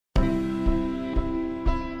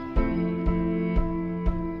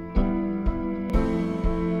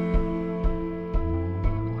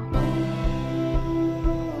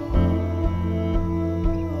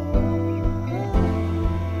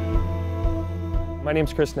My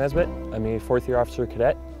name's Chris Nisbet. I'm a fourth-year officer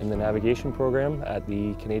cadet in the navigation program at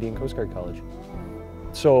the Canadian Coast Guard College.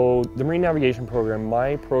 So the Marine Navigation program,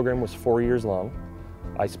 my program was 4 years long.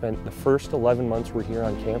 I spent the first 11 months we're here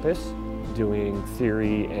on campus doing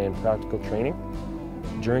theory and practical training.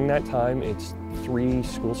 During that time, it's 3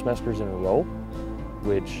 school semesters in a row,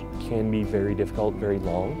 which can be very difficult, very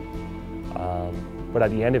long. But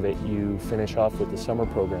at the end of it, you finish off with the summer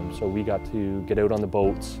program. So we got to get out on the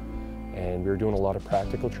boats, and we were doing a lot of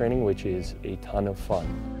practical training, which is a ton of fun.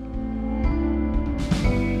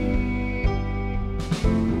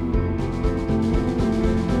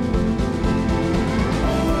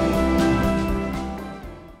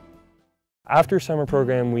 After summer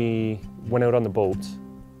program, we went out on the boats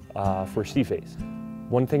for sea phase.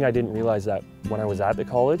 One thing I didn't realize that when I was at the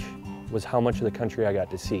college was how much of the country I got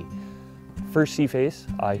to see. First sea phase,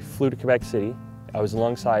 I flew to Quebec City. I was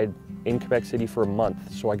alongside in Quebec City for a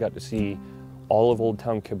month, so I got to see all of Old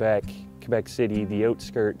Town Quebec, Quebec City, the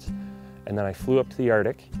outskirts, and then I flew up to the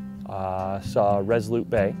Arctic, saw Resolute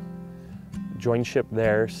Bay, joined ship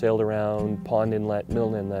there, sailed around Pond Inlet,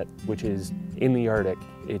 Milne Inlet, which is in the Arctic.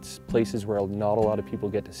 It's places where not a lot of people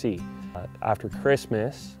get to see. After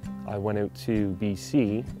Christmas, I went out to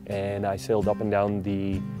BC and I sailed up and down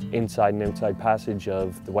the inside and outside passage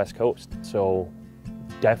of the West Coast. So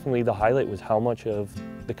definitely the highlight was how much of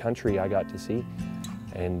the country I got to see.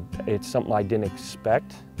 And it's something I didn't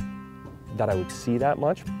expect that I would see that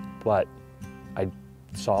much, but I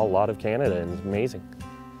saw a lot of Canada and it was amazing.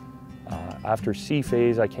 After sea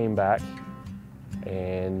phase, I came back,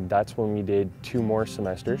 and that's when we did 2 more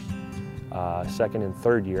semesters, second and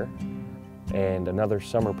third year, and another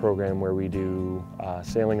summer program where we do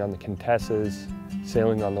sailing on the Contessas,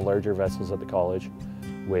 sailing on the larger vessels at the college,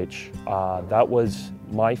 which that was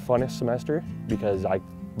my funnest semester because I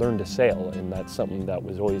learned to sail, and that's something that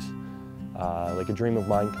was always like a dream of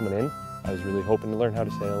mine coming in. I was really hoping to learn how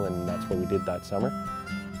to sail, and that's what we did that summer.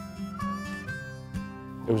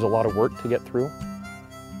 It was a lot of work to get through.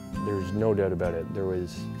 There's no doubt about it. There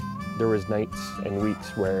was nights and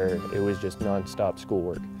weeks where it was just non-stop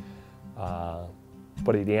schoolwork.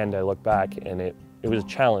 But at the end, I look back and it was a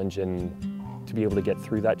challenge, and to be able to get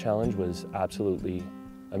through that challenge was absolutely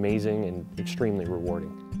amazing and extremely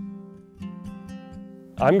rewarding.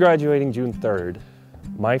 I'm graduating June 3rd.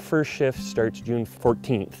 My first shift starts June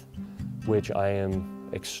 14th, which I am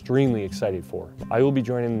extremely excited for. I will be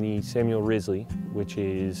joining the Samuel Risley, which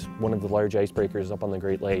is one of the large icebreakers up on the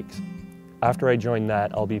Great Lakes. After I join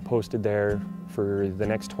that, I'll be posted there for the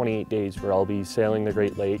next 28 days where I'll be sailing the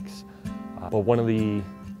Great Lakes. But one of the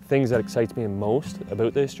things that excites me most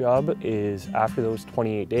about this job is after those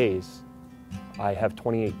 28 days, I have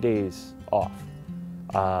 28 days off.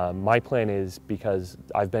 My plan is, because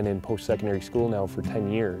I've been in post-secondary school now for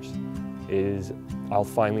 10 years, is I'll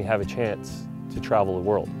finally have a chance to travel the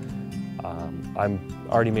world. I'm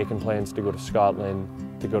already making plans to go to Scotland,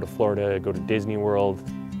 to go to Florida, go to Disney World,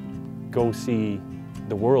 go see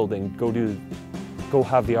the world and go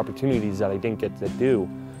have the opportunities that I didn't get to do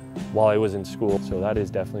while I was in school. So that is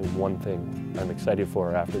definitely one thing I'm excited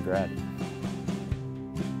for after grad.